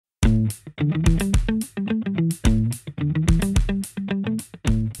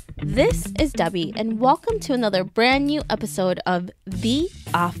This is Debbie, and welcome to another brand new episode of The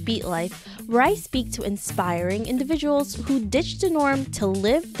Offbeat Life, where I speak to inspiring individuals who ditch the norm to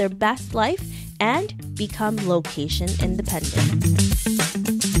live their best life and become location independent.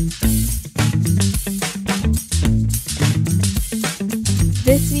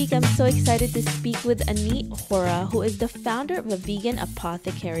 This week, I'm so excited to speak with Anit Hora, who is the founder of a vegan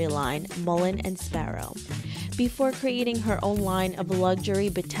apothecary line, Mullein and Sparrow. Before creating her own line of luxury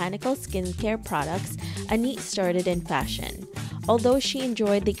botanical skincare products, Anit started in fashion. Although she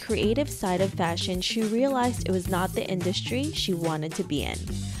enjoyed the creative side of fashion, she realized it was not the industry she wanted to be in.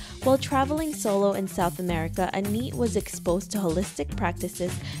 While traveling solo in South America, Anit was exposed to holistic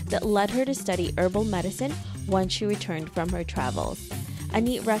practices that led her to study herbal medicine once she returned from her travels.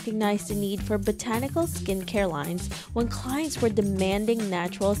 Anit recognized the need for botanical skincare lines when clients were demanding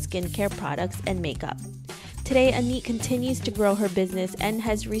natural skincare products and makeup. Today, Anit continues to grow her business and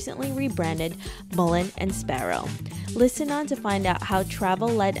has recently rebranded Mullein and Sparrow. Listen on to find out how travel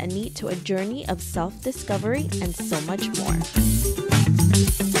led Anit to a journey of self-discovery and so much more.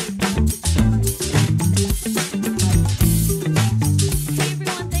 Hey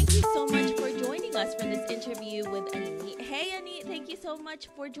everyone, thank you so much for joining us for this interview with Anit. Hey Anit, thank you so much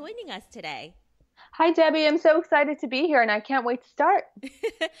for joining us today. Hi, Debbie. I'm so excited to be here and I can't wait to start.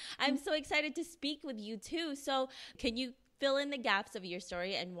 I'm so excited to speak with you too. So can you fill in the gaps of your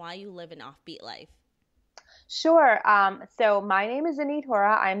story and why you live an offbeat life? Sure. So my name is Anit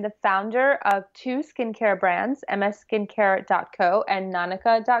Hora. I'm the founder of two skincare brands, msskincare.co and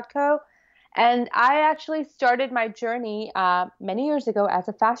nanika.co. And I actually started my journey many years ago as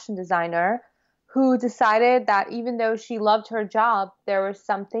a fashion designer who decided that even though she loved her job, there was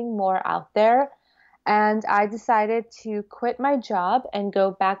something more out there. And I decided to quit my job and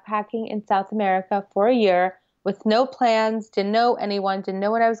go backpacking in South America for a year with no plans, didn't know anyone, didn't know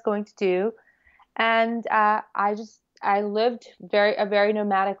what I was going to do. And I lived a very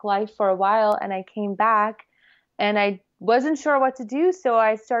nomadic life for a while, and I came back and I wasn't sure what to do. So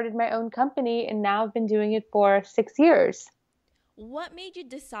I started my own company, and now I've been doing it for 6 years. What made you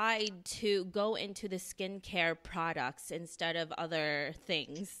decide to go into the skincare products instead of other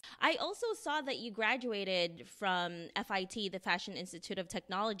things? I also saw that you graduated from FIT, the Fashion Institute of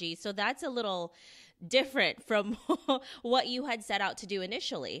Technology. So that's a little different from what you had set out to do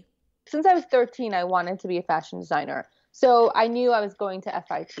initially. Since I was 13, I wanted to be a fashion designer. So I knew I was going to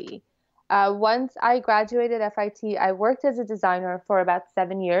FIT. Once I graduated FIT, I worked as a designer for about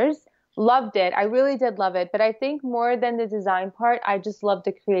 7 years. Loved it. I really did love it. But I think more than the design part, I just loved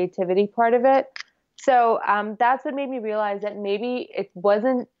the creativity part of it. So that's what made me realize that maybe it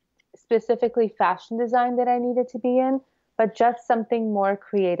wasn't specifically fashion design that I needed to be in, but just something more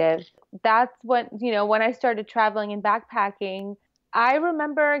creative. That's when I started traveling and backpacking, I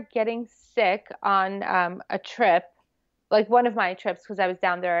remember getting sick on a trip, like one of my trips, because I was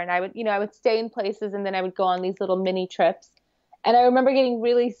down there, and I would stay in places and then I would go on these little mini trips. And I remember getting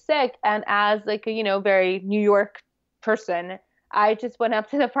really sick, and as like a, very New York person, I just went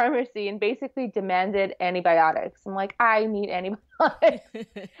up to the pharmacy and basically demanded antibiotics. I'm like, I need antibiotics.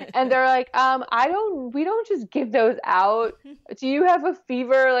 And they're like, we don't just give those out. Do you have a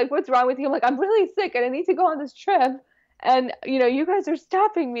fever? Like, what's wrong with you? I'm like, I'm really sick and I need to go on this trip. And, you guys are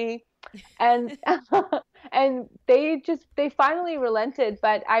stopping me. And and they finally relented.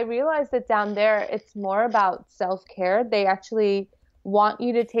 But I realized that down there, it's more about self-care. They actually want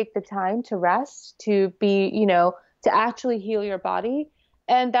you to take the time to rest, to be, to actually heal your body.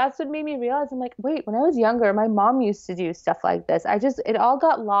 And that's what made me realize, I'm like, wait, when I was younger, my mom used to do stuff like this. It all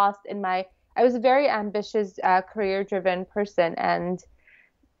got lost in I was a very ambitious, career-driven person, and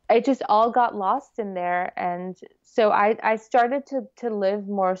it just all got lost in there. And so I started to live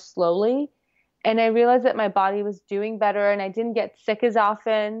more slowly, and I realized that my body was doing better and I didn't get sick as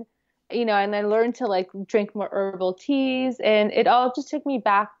often, and I learned to drink more herbal teas, and it all just took me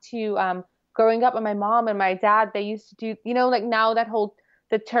back to growing up with my mom and my dad. They used to do, now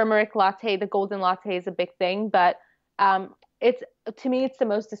the turmeric latte, the golden latte is a big thing, but to me, it's the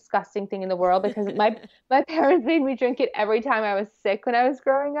most disgusting thing in the world because my parents made me drink it every time I was sick when I was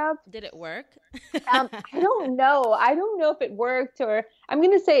growing up. Did it work? I don't know. I don't know if it worked, or I'm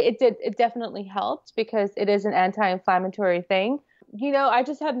going to say it did. It definitely helped because it is an anti-inflammatory thing. I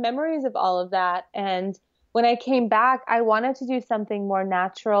just have memories of all of that. And when I came back, I wanted to do something more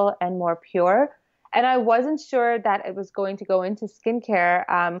natural and more pure. And I wasn't sure that it was going to go into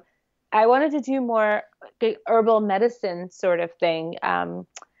skincare. I wanted to do more herbal medicine sort of thing.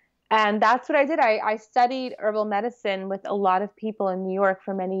 And that's what I did. I studied herbal medicine with a lot of people in New York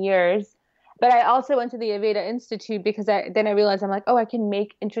for many years. But I also went to the Aveda Institute because then I realized I'm like, oh, I can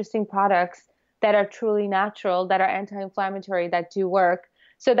make interesting products that are truly natural, that are anti-inflammatory, that do work.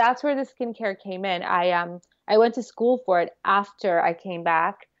 So that's where the skincare came in. I went to school for it after I came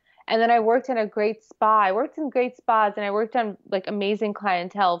back. And then I worked in a great spa. I worked in great spas and I worked on like amazing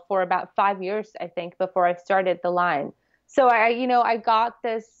clientele for about 5 years, I think, before I started the line. So I got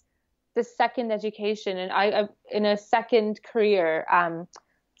this second education and I in a second career,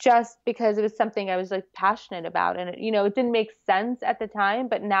 just because it was something I was like passionate about. And it didn't make sense at the time,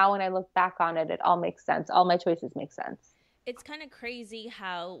 but now when I look back on it, it all makes sense. All my choices make sense. It's kind of crazy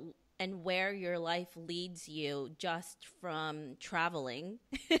how and where your life leads you just from traveling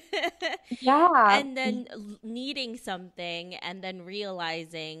Yeah. and then needing something and then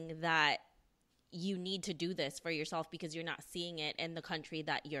realizing that you need to do this for yourself because you're not seeing it in the country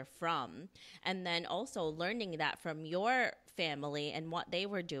that you're from. And then also learning that from your family and what they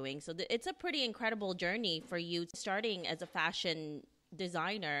were doing. So it's a pretty incredible journey for you starting as a fashion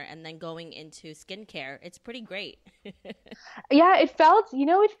designer and then going into skincare. It's pretty great. Yeah, it felt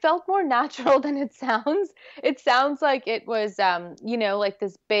more natural than it sounds. It sounds like it was, like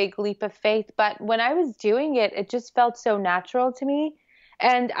this big leap of faith. But when I was doing it, it just felt so natural to me.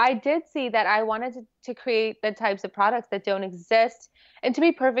 And I did see that I wanted to create the types of products that don't exist. And to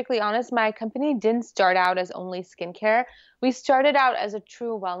be perfectly honest, my company didn't start out as only skincare. We started out as a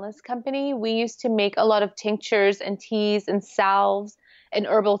true wellness company. We used to make a lot of tinctures and teas and salves and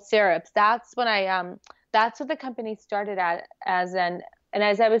herbal syrups. That's what the company started at and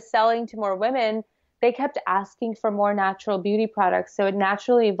as I was selling to more women, they kept asking for more natural beauty products. So it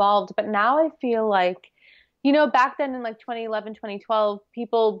naturally evolved. But now I feel like, back then in like 2011, 2012,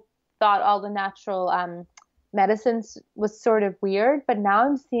 people thought all the natural medicines was sort of weird, but now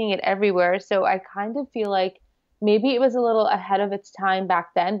I'm seeing it everywhere. So I kind of feel like maybe it was a little ahead of its time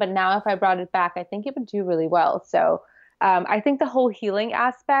back then, but now if I brought it back, I think it would do really well. So I think the whole healing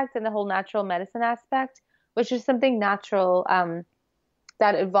aspect and the whole natural medicine aspect, which is something natural,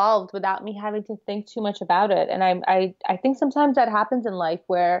 that evolved without me having to think too much about it. And I think sometimes that happens in life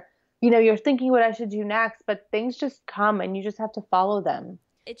where, you're thinking what I should do next, but things just come and you just have to follow them.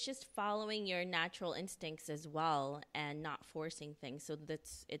 It's just following your natural instincts as well and not forcing things. So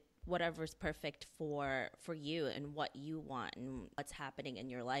that's it, whatever's perfect for you and what you want and what's happening in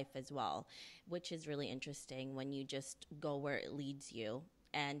your life as well, which is really interesting when you just go where it leads you,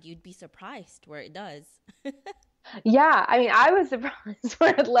 and you'd be surprised where it does. Yeah, I mean, I was surprised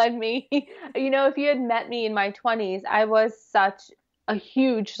where it led me. If you had met me in my 20s, I was such a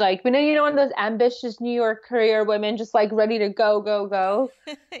huge, like, one of those ambitious New York career women, just like ready to go, go, go.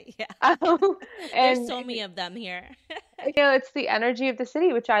 Yeah. Um, There's and so many of them here. it's the energy of the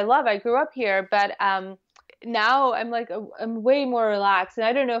city, which I love. I grew up here, but now I'm like I'm way more relaxed, and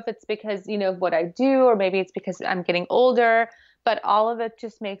I don't know if it's because of what I do, or maybe it's because I'm getting older. But all of it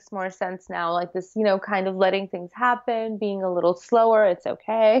just makes more sense now. Like this, kind of letting things happen, being a little slower. It's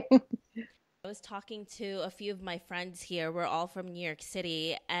okay. I was talking to a few of my friends here. We're all from New York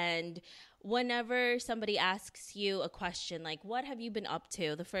City. And whenever somebody asks you a question like, what have you been up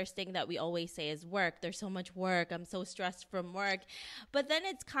to? The first thing that we always say is work. There's so much work. I'm so stressed from work. But then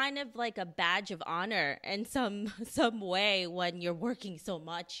it's kind of like a badge of honor in some way when you're working so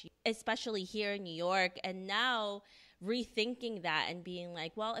much, especially here in New York. And now rethinking that and being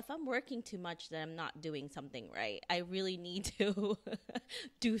like, well, if I'm working too much, then I'm not doing something right. I really need to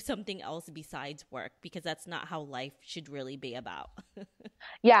do something else besides work because that's not how life should really be about.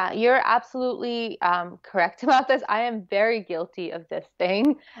 Yeah, you're absolutely correct about this. I am very guilty of this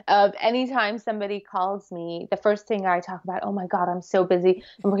thing. Of anytime somebody calls me, the first thing I talk about, oh my God, I'm so busy.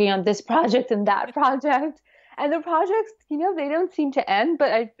 I'm working on this project and that project. And the projects, they don't seem to end,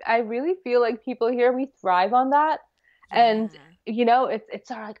 but I really feel like people here, we thrive on that. Yeah. And it's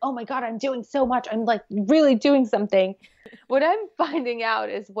sort of like, oh my God, I'm doing so much. I'm like really doing something. What I'm finding out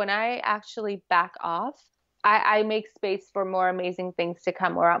is when I actually back off, I make space for more amazing things to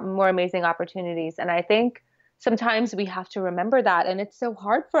come or more amazing opportunities. And I think sometimes we have to remember that. And it's so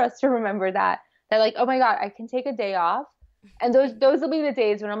hard for us to remember that like, oh my God, I can take a day off. And those will be the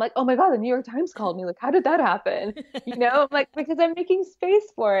days when I'm like, oh my God, the New York Times called me. Like, how did that happen? Like because I'm making space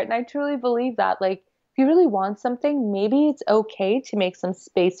for it. And I truly believe that. Like, if you really want something, maybe it's okay to make some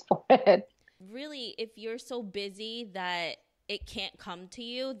space for it. Really, if you're so busy that it can't come to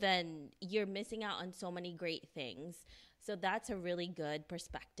you, then you're missing out on so many great things. So that's a really good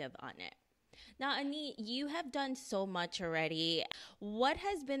perspective on it. Now, Anit, you have done so much already. What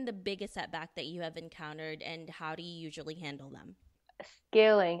has been the biggest setback that you have encountered, and how do you usually handle them?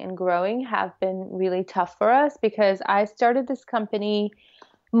 scaling and growing have been really tough for us because I started this company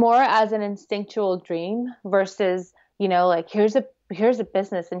more as an instinctual dream versus, like here's a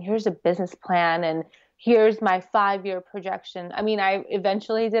business and here's a business plan and here's my 5-year projection. I mean, I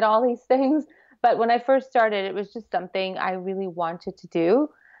eventually did all these things, but when I first started, it was just something I really wanted to do.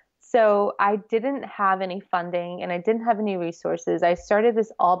 So I didn't have any funding and I didn't have any resources. I started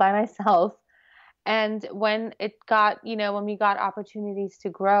this all by myself. And when we got opportunities to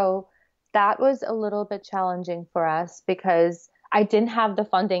grow, that was a little bit challenging for us because I didn't have the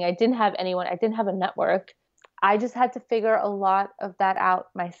funding. I didn't have anyone. I didn't have a network. I just had to figure a lot of that out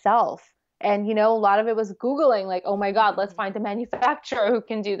myself. And, a lot of it was Googling, like, oh my God, let's find a manufacturer who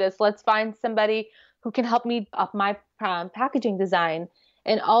can do this. Let's find somebody who can help me up my packaging design.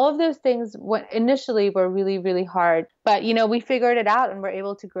 And all of those things initially were really, really hard. But, we figured it out and we're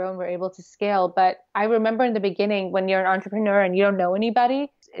able to grow and we're able to scale. But I remember in the beginning when you're an entrepreneur and you don't know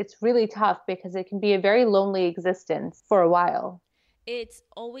anybody, it's really tough because it can be a very lonely existence for a while. It's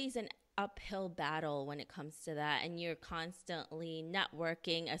always an uphill battle when it comes to that, and you're constantly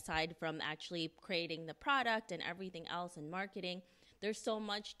networking aside from actually creating the product and everything else and marketing. There's so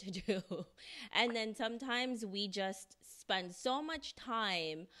much to do. And then sometimes we just spend so much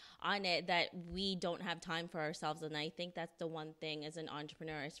time on it that we don't have time for ourselves. And I think that's the one thing as an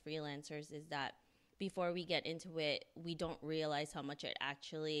entrepreneur, as freelancers, is that before we get into it, we don't realize how much it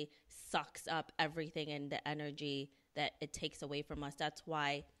actually sucks up everything and the energy that it takes away from us. That's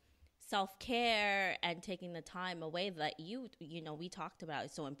why self-care and taking the time away that we talked about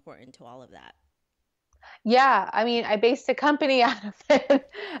is so important to all of that. Yeah, I mean, I based a company out of it.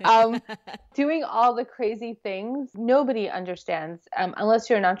 Doing all the crazy things, nobody understands unless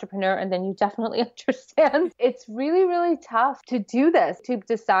you're an entrepreneur, and then you definitely understand. It's really, really tough to do this, to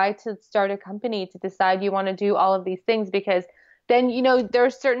decide to start a company, to decide you want to do all of these things, because then, there are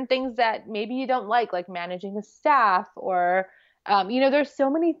certain things that maybe you don't like managing a staff or there's so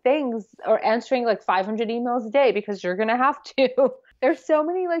many things, or answering like 500 emails a day because you're going to have to. There's so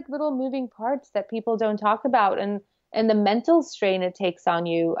many like little moving parts that people don't talk about, and the mental strain it takes on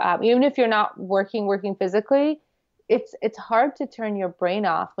you. Even if you're not working physically, it's hard to turn your brain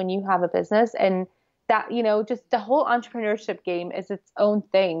off when you have a business, and that, just the whole entrepreneurship game is its own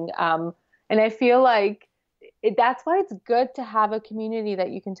thing. And I feel like that's why it's good to have a community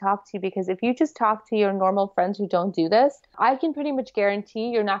that you can talk to, because if you just talk to your normal friends who don't do this, I can pretty much guarantee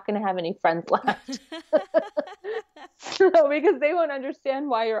you're not going to have any friends left. Because they won't understand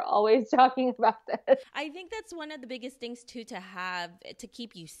why you're always talking about this. I think that's one of the biggest things too, to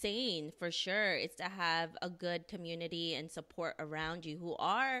keep you sane, for sure, is to have a good community and support around you who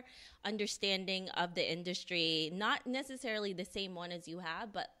are understanding of the industry, not necessarily the same one as you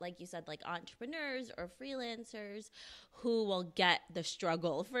have, but like you said, like entrepreneurs or freelancers who will get the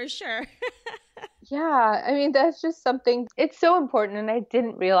struggle for sure. Yeah, I mean, that's just something, it's so important. And I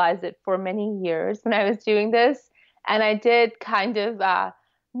didn't realize it for many years when I was doing this. And I did kind of,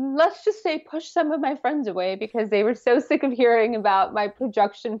 let's just say, push some of my friends away because they were so sick of hearing about my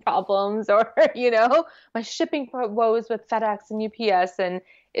production problems or, my shipping woes with FedEx and UPS. And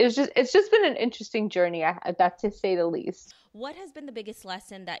it's just been an interesting journey, that to say the least. What has been the biggest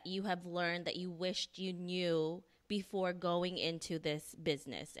lesson that you have learned that you wished you knew before going into this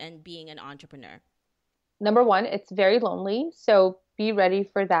business and being an entrepreneur? Number one, it's very lonely. So be ready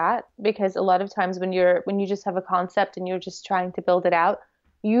for that, because a lot of times when you just have a concept and you're just trying to build it out,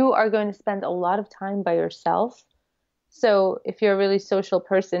 you are going to spend a lot of time by yourself. So if you're a really social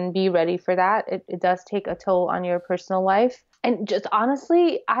person, be ready for that. It does take a toll on your personal life. And just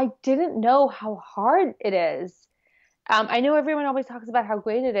honestly, I didn't know how hard it is. I know everyone always talks about how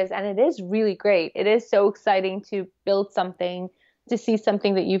great it is, and it is really great. It is so exciting to build something, to see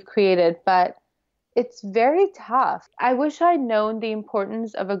something that you've created, but it's very tough. I wish I'd known the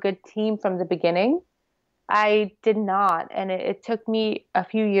importance of a good team from the beginning. I did not, and it took me a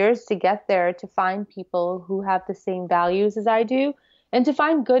few years to get there, to find people who have the same values as I do, and to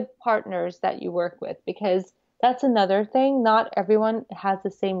find good partners that you work with, because that's another thing. Not everyone has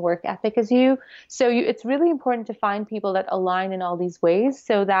the same work ethic as you. So it's really important to find people that align in all these ways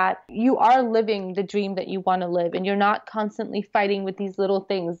so that you are living the dream that you want to live, and you're not constantly fighting with these little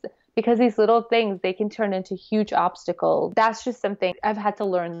things, because these little things, they can turn into huge obstacles. That's just something I've had to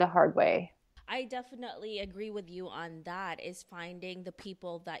learn the hard way. I definitely agree with you on that, is finding the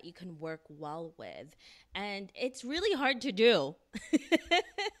people that you can work well with. And it's really hard to do.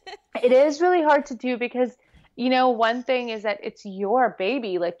 It is really hard to do because, one thing is that it's your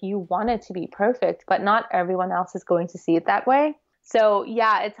baby. Like, you want it to be perfect, but not everyone else is going to see it that way. So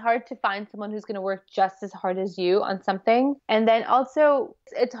yeah, it's hard to find someone who's going to work just as hard as you on something. And then also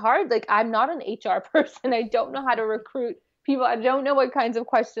it's hard. Like I'm not an HR person. I don't know how to recruit people. I don't know what kinds of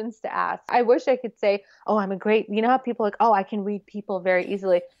questions to ask. I wish I could say, oh, I'm a great, you know how people are like, oh, I can read people very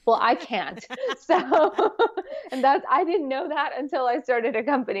easily. Well, I can't. So, and I didn't know that until I started a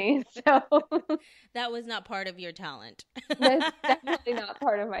company. So that was not part of your talent. that's definitely not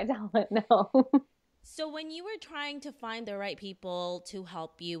part of my talent. No. So when you were trying to find the right people to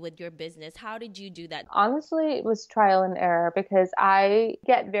help you with your business, how did you do that? Honestly, it was trial and error because I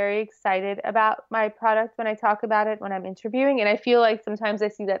get very excited about my product when I talk about it when I'm interviewing. And I feel like sometimes I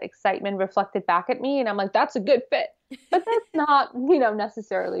see that excitement reflected back at me and I'm like, that's a good fit. But that's not,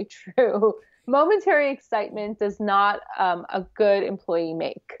 necessarily true. Momentary excitement does not a good employee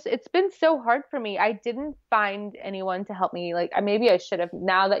make. It's been so hard for me. I didn't find anyone to help me. Like maybe I should have.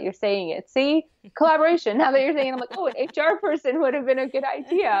 Now that you're saying it, see, collaboration. Now that you're saying it, I'm like, oh, an HR person would have been a good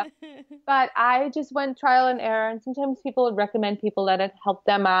idea. But I just went trial and error. And sometimes people would recommend people that had helped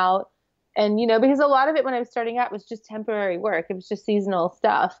them out. And because a lot of it when I was starting out was just temporary work. It was just seasonal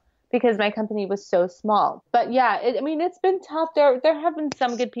stuff, because my company was so small. But yeah, it's been tough. There have been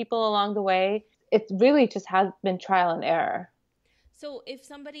some good people along the way. It really just has been trial and error. So if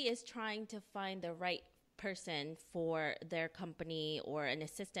somebody is trying to find the right person for their company or an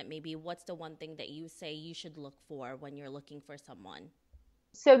assistant, maybe, what's the one thing that you say you should look for when you're looking for someone?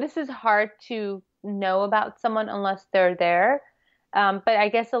 So this is hard to know about someone unless they're there. But I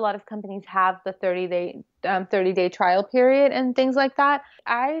guess a lot of companies have the 30-day trial period and things like that.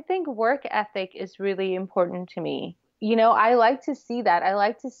 I think work ethic is really important to me. I like to see that. I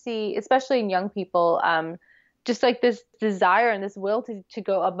like to see, especially in young people, just like this desire and this will to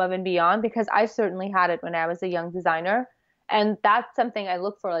go above and beyond, because I certainly had it when I was a young designer. And that's something I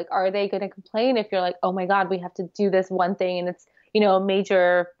look for. Like, are they going to complain if you're like, oh my God, we have to do this one thing and it's, a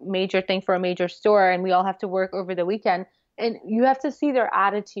major thing for a major store and we all have to work over the weekend. And you have to see their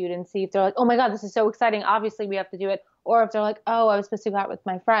attitude and see if they're like, oh my God, this is so exciting. Obviously we have to do it. Or if they're like, oh, I was supposed to go out with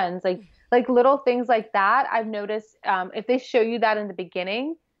my friends. Like little things like that. I've noticed if they show you that in the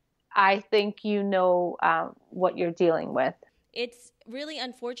beginning, I think what you're dealing with. It's really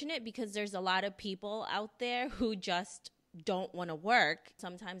unfortunate because there's a lot of people out there who just don't want to work.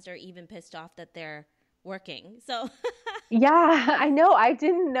 Sometimes they're even pissed off that they're working. So yeah, I know. I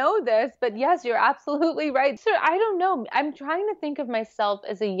didn't know this, but yes, you're absolutely right. So I don't know. I'm trying to think of myself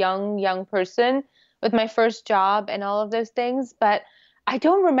as a young person with my first job and all of those things, but I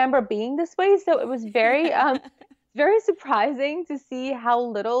don't remember being this way. So it was very, very surprising to see how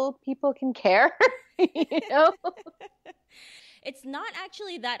little people can care. It's not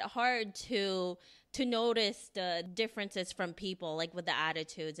actually that hard to notice the differences from people, like with the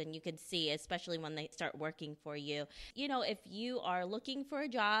attitudes, and you could see, especially when they start working for you. If you are looking for a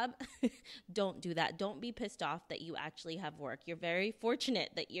job, don't do that. Don't be pissed off that you actually have work. You're very fortunate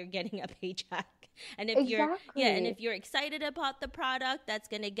that you're getting a paycheck. And if you're excited about the product, that's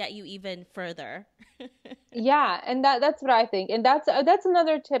going to get you even further. Yeah, and that's what I think. And that's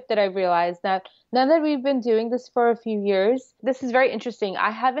another tip that I realized, that now that we've been doing this for a few years, this is very interesting. I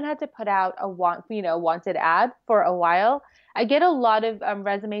haven't had to put out a wanted ad for a while. I get a lot of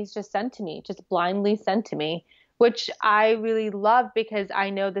resumes just sent to me, just blindly sent to me, which I really love because I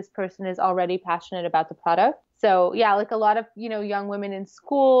know this person is already passionate about the product. So yeah, like a lot of, young women in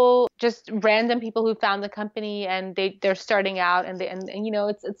school, just random people who found the company and they're starting out and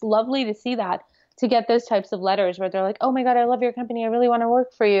it's lovely to see that, to get those types of letters where they're like, oh my God, I love your company. I really want to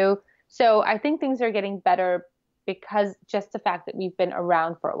work for you. So I think things are getting better because just the fact that we've been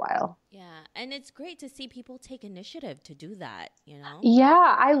around for a while. Yeah. And it's great to see people take initiative to do that,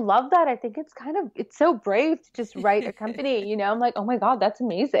 Yeah, I love that. I think it's so brave to just write a company, I'm like, oh my God, that's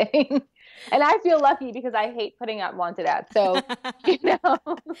amazing. And I feel lucky because I hate putting out wanted ads. So,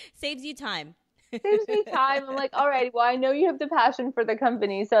 saves you time. Saves me time. I'm like, all right, well, I know you have the passion for the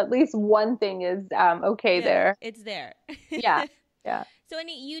company. So at least one thing is okay there. It's there. Yeah. Yeah. So,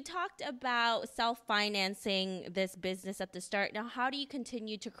 Anit, you talked about self-financing this business at the start. Now, how do you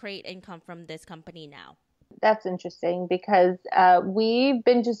continue to create income from this company now? That's interesting because we've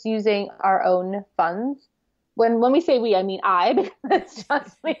been just using our own funds. When we say we, I mean I, because it's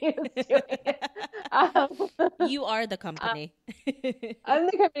just me who's doing it. You are the company. I'm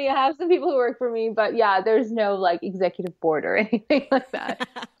the company. I have some people who work for me, but yeah, there's no like executive board or anything like that.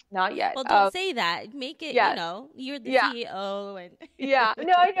 Not yet. Well, don't say that. Make it, you're the CEO. And yeah,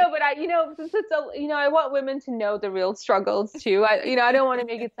 no, I know, but since it's I want women to know the real struggles too. I don't want to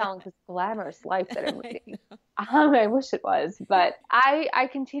make it sound like this glamorous life that I'm leading. I wish it was, but I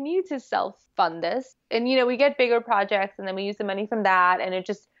continue to self-fund this. And we get bigger projects and then we use the money from that and it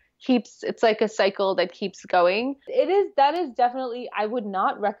just keeps it's like a cycle that keeps going. That is definitely I would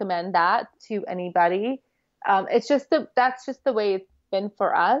not recommend that to anybody. It's just that's just the way it's been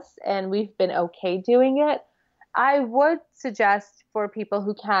for us and we've been okay doing it. I would suggest for people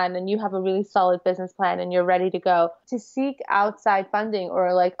who can, and you have a really solid business plan and you're ready to go, to seek outside funding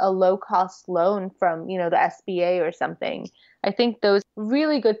or like a low cost loan from, the SBA or something. I think those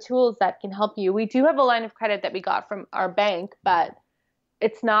really good tools that can help you. We do have a line of credit that we got from our bank, but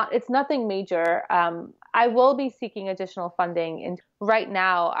it's nothing major. I will be seeking additional funding. And right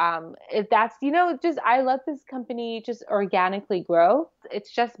now, if that's, just I let this company just organically grow.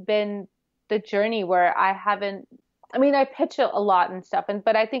 It's just been the journey where I pitch a lot and stuff,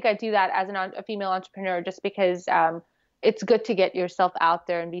 but I think I do that as a female entrepreneur just because it's good to get yourself out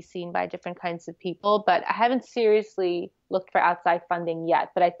there and be seen by different kinds of people. But I haven't seriously looked for outside funding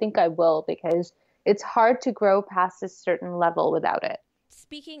yet, but I think I will because it's hard to grow past a certain level without it.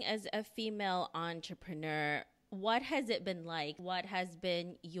 Speaking as a female entrepreneur, what has it been like? What has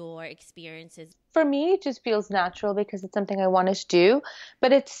been your experiences? For me, it just feels natural because it's something I want to do.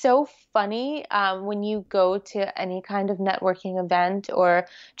 But it's so funny when you go to any kind of networking event or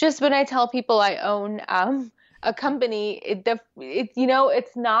just when I tell people I own a company,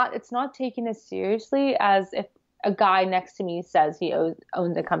 it's not taken as seriously as if a guy next to me says he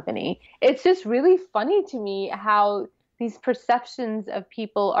owns a company. It's just really funny to me how these perceptions of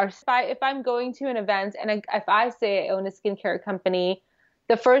people are. If I'm going to an event and if I say I own a skincare company,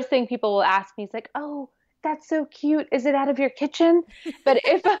 the first thing people will ask me is like, "Oh, that's so cute. Is it out of your kitchen?" But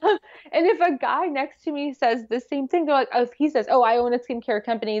if a guy next to me says the same thing, they're like, "Oh, if he says, oh, I own a skincare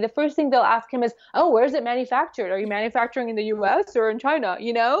company," the first thing they'll ask him is, "Oh, where is it manufactured? Are you manufacturing in the U.S. or in China?"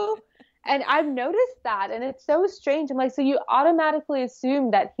 And I've noticed that, and it's so strange. I'm like, so you automatically assume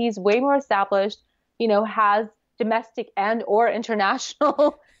that he's way more established, has domestic and or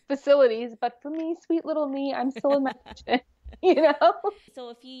international facilities. But for me, sweet little me, I'm still in my kitchen, So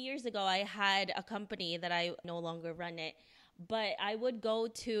a few years ago, I had a company that I no longer run it, but I would go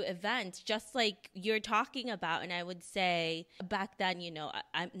to events just like you're talking about. And I would say back then,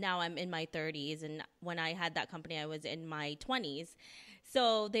 I'm in my 30s. And when I had that company, I was in my 20s.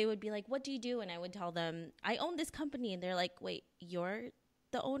 So they would be like, "What do you do?" And I would tell them, "I own this company." And they're like, "Wait, you're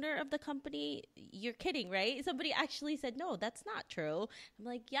the owner of the company? You're kidding, right?" Somebody actually said, "No, that's not true." I'm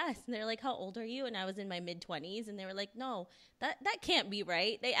like, "Yes." And they're like, "How old are you?" And I was in my mid-20s. And they were like, "No, that can't be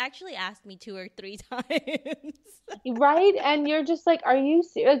right." They actually asked me 2 or 3 times. Right? And you're just like, are you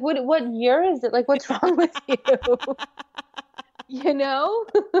serious? Like, what year is it? Like, what's wrong with you?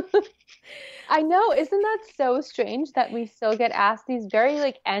 I know. Isn't that so strange that we still get asked these very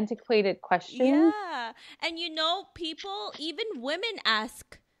like antiquated questions? Yeah. And people, even women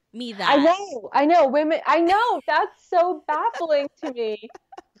ask me I that. know. Women, I know. That's so baffling to me.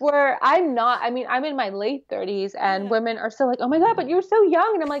 Where I'm not, I'm in my late 30s and Yeah. women are still like, "Oh my God, but you're so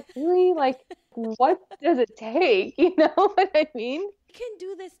young." And I'm like, really? Like, what does it take? You know what I mean? We can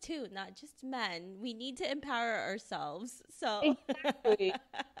do this too, not just men. We need to empower ourselves. So Exactly.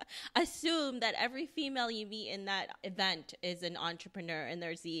 assume that every female you meet in that event is an entrepreneur and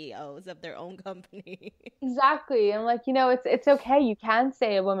they're CEOs of their own company. Exactly. And like, it's okay. You can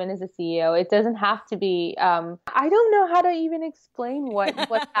say a woman is a CEO. It doesn't have to be I don't know how to even explain what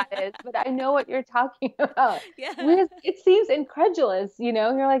that is, but I know what you're talking about. Yeah. Because it seems incredulous,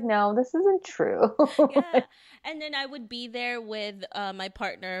 You're like, "No, this isn't true." Yeah. And then I would be there with my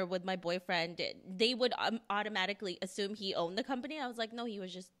partner, with my boyfriend. They would automatically assume he owned the company. I was like, "No, he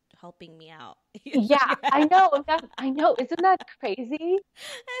was just helping me out." Yeah, I know. I know. Isn't that crazy?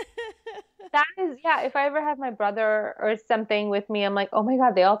 That is, yeah, if I ever have my brother or something with me, I'm like, "Oh my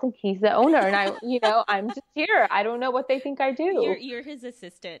God, they all think he's the owner." And I'm just here. I don't know what they think I do. You're his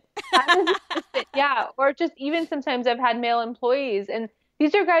assistant. I'm his assistant, yeah. Or just even sometimes I've had male employees and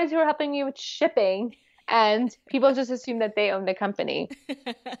these are guys who are helping me with shipping and people just assume that they own the company.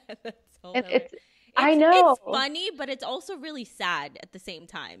 That's And hilarious. I It's know. funny, but it's also really sad at the same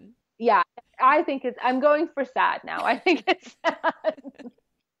time. Yeah, I'm going for sad now. I think it's sad.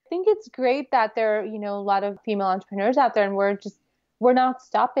 I think it's great that there are, a lot of female entrepreneurs out there and we're not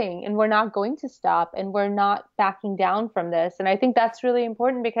stopping and we're not going to stop and we're not backing down from this. And I think that's really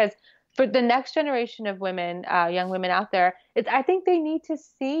important because for the next generation of women, young women out there, I think they need to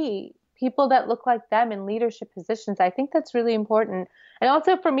see people that look like them in leadership positions. I think that's really important. And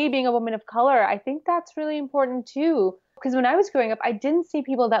also for me being a woman of color, I think that's really important too. Because when I was growing up, I didn't see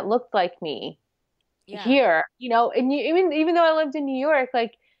people that looked like me Yeah. here, and even though I lived in New York,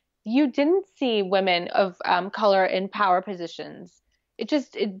 like you didn't see women of color in power positions.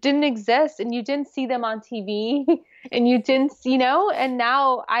 It didn't exist, and you didn't see them on TV, and you didn't, and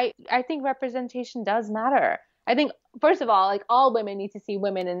now I think representation does matter. I think, first of all, like all women need to see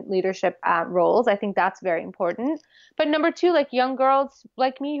women in leadership roles. I think that's very important. But number two, like young girls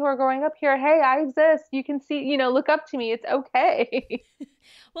like me who are growing up here, hey, I exist. You can see, look up to me. It's okay.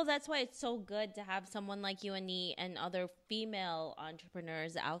 Well, that's why it's so good to have someone like you, Anit, and other female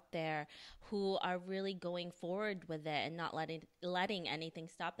entrepreneurs out there who are really going forward with it and not letting anything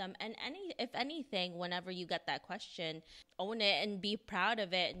stop them. And if anything, whenever you get that question, own it and be proud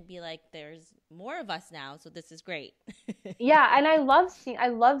of it and be like, there's more of us now, so this is great. Yeah, and I love seeing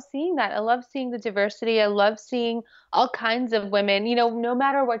that. I love seeing the diversity. I love seeing all kinds of women, no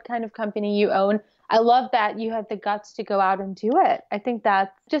matter what kind of company you own. I love that you have the guts to go out and do it. I think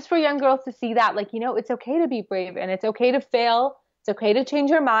that's just for young girls to see that, like, it's okay to be brave and it's okay to fail. It's okay to change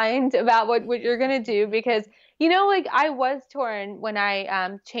your mind about what you're going to do because, like I was torn when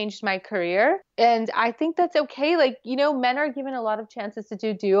I changed my career. And I think that's okay. Like, men are given a lot of chances to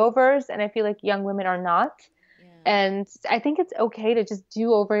do do-overs, and I feel like young women are not. Yeah. And I think it's okay to just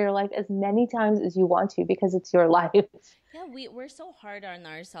do over your life as many times as you want to because it's your life. Yeah, we're so hard on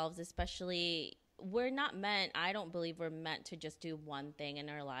ourselves, especially I don't believe we're meant to just do one thing in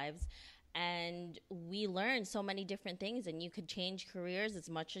our lives. And we learn so many different things, and you could change careers as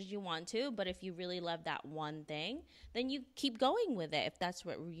much as you want to. But if you really love that one thing, then you keep going with it if that's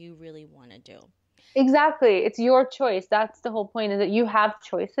what you really want to do. Exactly. It's your choice. That's the whole point, is that you have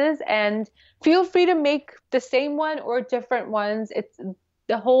choices, and feel free to make the same one or different ones. It's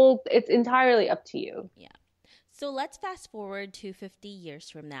entirely up to you. Yeah. So let's fast forward to 50 years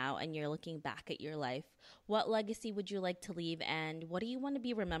from now, and you're looking back at your life. What legacy would you like to leave, and what do you want to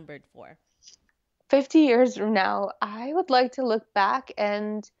be remembered for? 50 years from now, I would like to look back,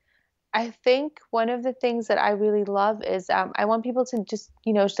 and I think one of the things that I really love is I want people to just,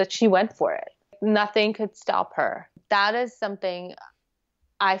 that she went for it. Nothing could stop her. That is something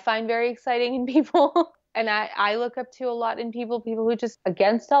I find very exciting in people. And I look up to a lot in people who just,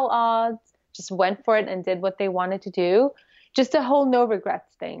 against all odds, just went for it and did what they wanted to do. Just a whole no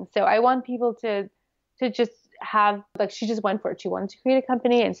regrets thing. So I want people to just have, like, she just went for it. She wanted to create a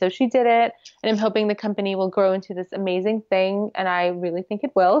company, and so she did it. And I'm hoping the company will grow into this amazing thing, and I really think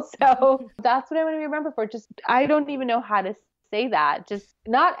it will. So that's what I want to be remembered for. Just, I don't even know how to say that. Just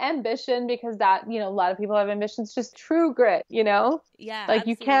not ambition, because that, a lot of people have ambitions, just true grit, Yeah, like absolutely.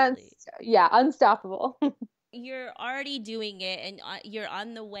 you can't, yeah, unstoppable. You're already doing it, and you're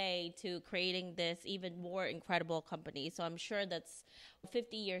on the way to creating this even more incredible company. So I'm sure that's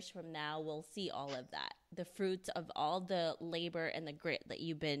 50 years from now, we'll see all of that, the fruits of all the labor and the grit that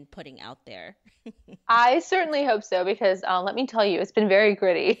you've been putting out there. I certainly hope so, because let me tell you, it's been very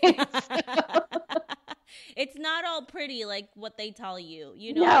gritty. It's not all pretty like what they tell you.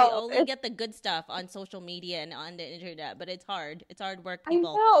 No, we only get the good stuff on social media and on the internet, but it's hard. It's hard work,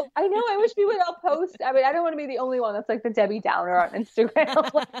 people. I know. I wish we would all post. I mean, I don't want to be the only one that's like the Debbie Downer on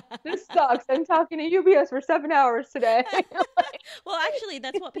Instagram. Like, this sucks. I'm talking to UBS for 7 hours today. Well, actually,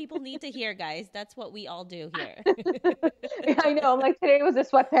 that's what people need to hear, guys. That's what we all do here. I know. I'm like, today was a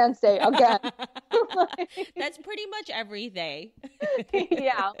sweatpants day again. That's pretty much every day.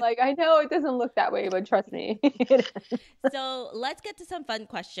 Yeah, like, I know it doesn't look that way, but trust me. So let's get to some fun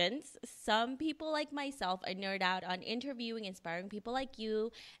questions. Some people like myself, I nerd out on interviewing, inspiring people like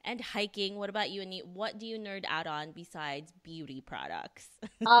you, and hiking. What about you, Anit? What do you nerd out on besides beauty products?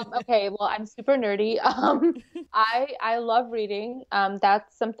 Okay, well, I'm super nerdy. I love reading.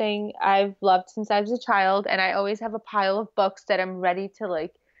 That's something I've loved since I was a child, and I always have a pile of books that I'm ready to,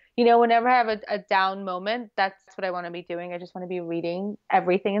 like, whenever I have a down moment, that's what I want to be doing. I just want to be reading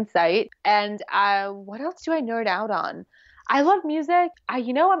everything in sight. And what else do I nerd out on? I love music.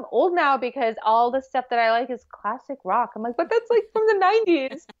 I'm old now because all the stuff that I like is classic rock. I'm like, but that's like from the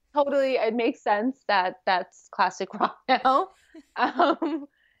 90s. Totally, it makes sense that that's classic rock now.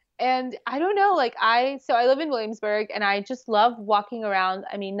 And I don't know, like, so I live in Williamsburg, and I just love walking around.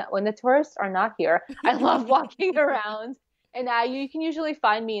 I mean, when the tourists are not here, I love walking around. And you can usually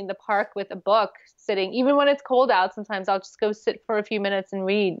find me in the park with a book sitting, even when it's cold out. Sometimes I'll just go sit for a few minutes and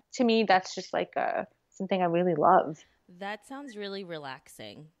read. To me, that's just like something I really love. That sounds really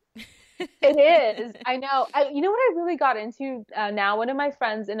relaxing. It is. I know. You know what I really got into now? One of my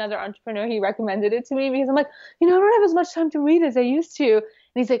friends, another entrepreneur, he recommended it to me because I'm like, I don't have as much time to read as I used to.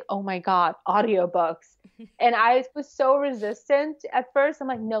 he's like, oh my God, audiobooks. And I was so resistant at first. I'm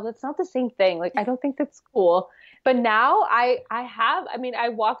like, no, that's not the same thing. Like, I don't think that's cool. But now I mean, I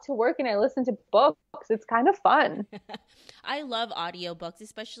walk to work and I listen to books. It's kind of fun. I love audiobooks,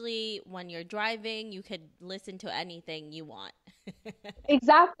 especially when you're driving. You could listen to anything you want.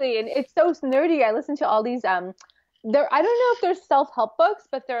 Exactly. And it's so nerdy. I listen to all these I don't know if they're self-help books,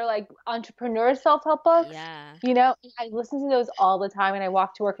 but they're like entrepreneur self-help books. Yeah. You know, I listen to those all the time, and I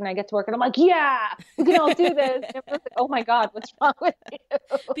walk to work and I get to work and I'm like, yeah, we can all do this. And everyone's like, oh my God, what's wrong with you?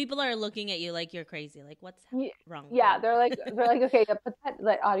 People are looking at you like you're crazy. Like, what's wrong with Yeah, you? they're like, okay, put that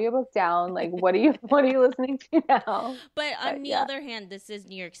like audiobook down. Like, what are you listening to now? But on the other hand, this is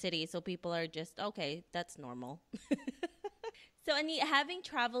New York City, so people are just, okay, that's normal. So, Anit, having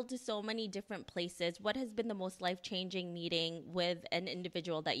traveled to so many different places, what has been the most life-changing meeting with an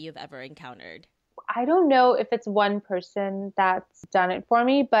individual that you've ever encountered? I don't know if it's one person that's done it for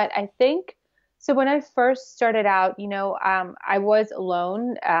me, but I think so. When I first started out, I was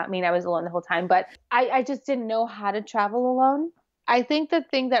alone. I mean, I was alone the whole time, but I just didn't know how to travel alone. I think the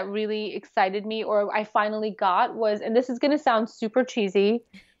thing that really excited me, or I finally got, was, and this is going to sound super cheesy,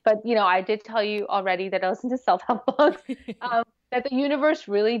 but I did tell you already that I listen to self-help books, that the universe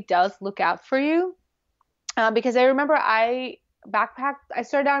really does look out for you. Because I remember I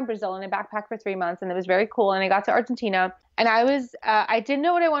started out in Brazil and I backpacked for 3 months and it was very cool. And I got to Argentina and I didn't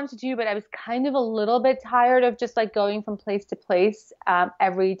know what I wanted to do, but I was kind of a little bit tired of just like going from place to place,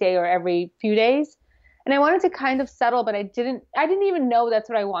 every day or every few days. And I wanted to kind of settle, but I didn't even know that's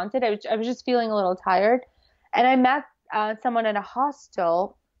what I wanted. I was just feeling a little tired. And I met someone at a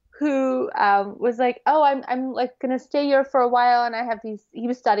hostel who was like, oh, I'm like going to stay here for a while. And he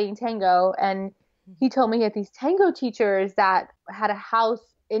was studying tango, and he told me he had these tango teachers that had a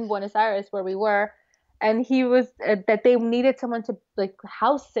house in Buenos Aires where we were. And he was that they needed someone to like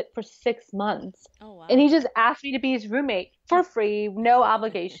house sit for 6 months. Oh, wow. And he just asked me to be his roommate for free, no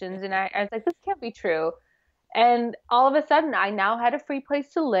obligations. And I was like, this can't be true. And all of a sudden, I now had a free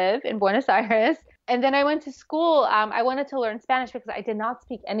place to live in Buenos Aires. And then I went to school. I wanted to learn Spanish because I did not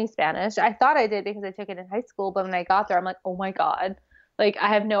speak any Spanish. I thought I did because I took it in high school. But when I got there, I'm like, oh my God, like I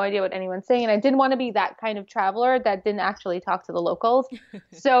have no idea what anyone's saying. And I didn't want to be that kind of traveler that didn't actually talk to the locals.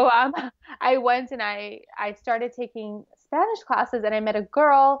 So I went and I started taking Spanish classes, and I met a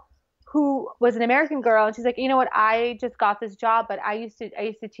girl who was an American girl. And she's like, you know what? I just got this job, but I used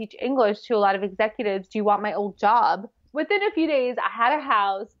to teach English to a lot of executives. Do you want my old job? Within a few days, I had a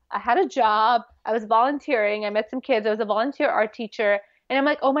house, I had a job, I was volunteering, I met some kids, I was a volunteer art teacher. And I'm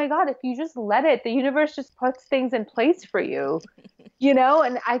like, oh my God, if you just let it, the universe just puts things in place for you,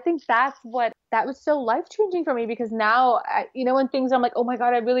 And I think that was so life-changing for me, because now, when things I'm like, oh my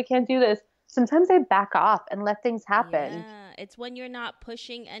God, I really can't do this. Sometimes I back off and let things happen. Yeah, it's when you're not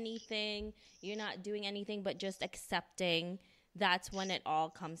pushing anything, you're not doing anything, but just accepting. That's when it all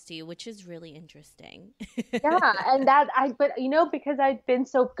comes to you, which is really interesting. Yeah. And because I've been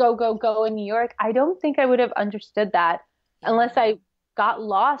so go, go, go in New York, I don't think I would have understood that unless I got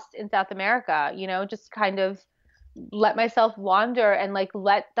lost in South America, just kind of let myself wander and like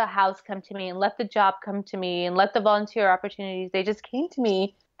let the house come to me and let the job come to me and let the volunteer opportunities, they just came to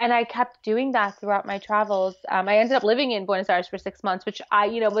me. And I kept doing that throughout my travels. I ended up living in Buenos Aires for 6 months, which I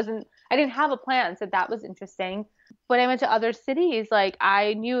didn't have a plan. So that was interesting. When I went to other cities, like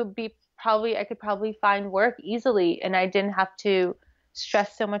I knew I could probably find work easily, and I didn't have to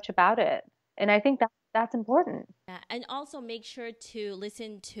stress so much about it. And I think that's important. Yeah, and also make sure to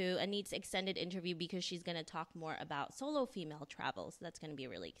listen to Anit's extended interview, because she's going to talk more about solo female travel. So that's going to be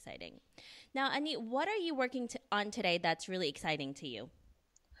really exciting. Now, Anit, what are you working on today that's really exciting to you?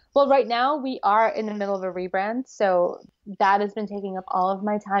 Well, right now we are in the middle of a rebrand. So that has been taking up all of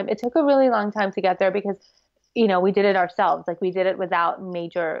my time. It took a really long time to get there because, we did it ourselves. Like we did it without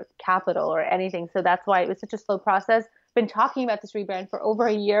major capital or anything. So that's why it was such a slow process. Been talking about this rebrand for over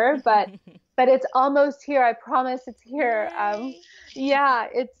a year, but it's almost here. I promise it's here.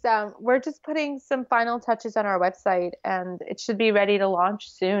 We're just putting some final touches on our website, and it should be ready to launch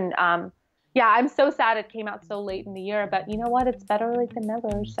soon. I'm so sad it came out so late in the year, but you know what? It's better late than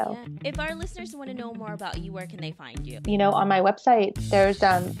never. So if our listeners want to know more about you, where can they find you? On my website, there's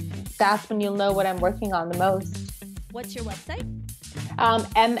that's when you'll know what I'm working on the most. What's your website?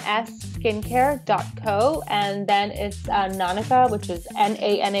 msskincare.co, and then it's Nanika, which is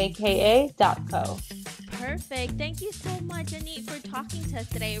NANAKA.co. Perfect. Thank you so much, Anit, for talking to us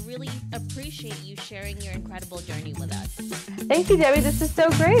today. I really appreciate you sharing your incredible journey with us. Thank you, Debbie. This is so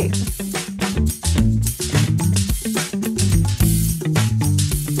great.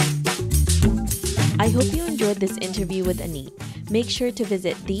 I hope you enjoyed this interview with Anit. Make sure to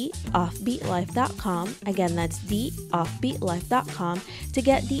visit theoffbeatlife.com. Again, that's theoffbeatlife.com to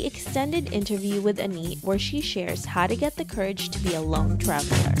get the extended interview with Anit, where she shares how to get the courage to be a lone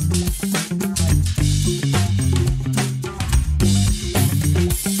traveler.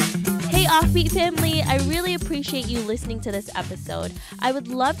 Hey Offbeat family, I really appreciate you listening to this episode. I would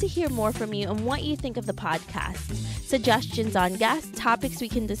love to hear more from you and what you think of the podcast. Suggestions on guests, topics we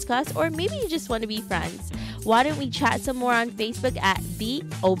can discuss, or maybe you just want to be friends. Why don't we chat some more on Facebook at The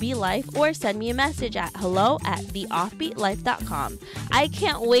OB Life, or send me a message at hello@theoffbeatlife.com. I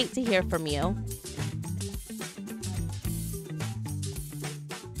can't wait to hear from you.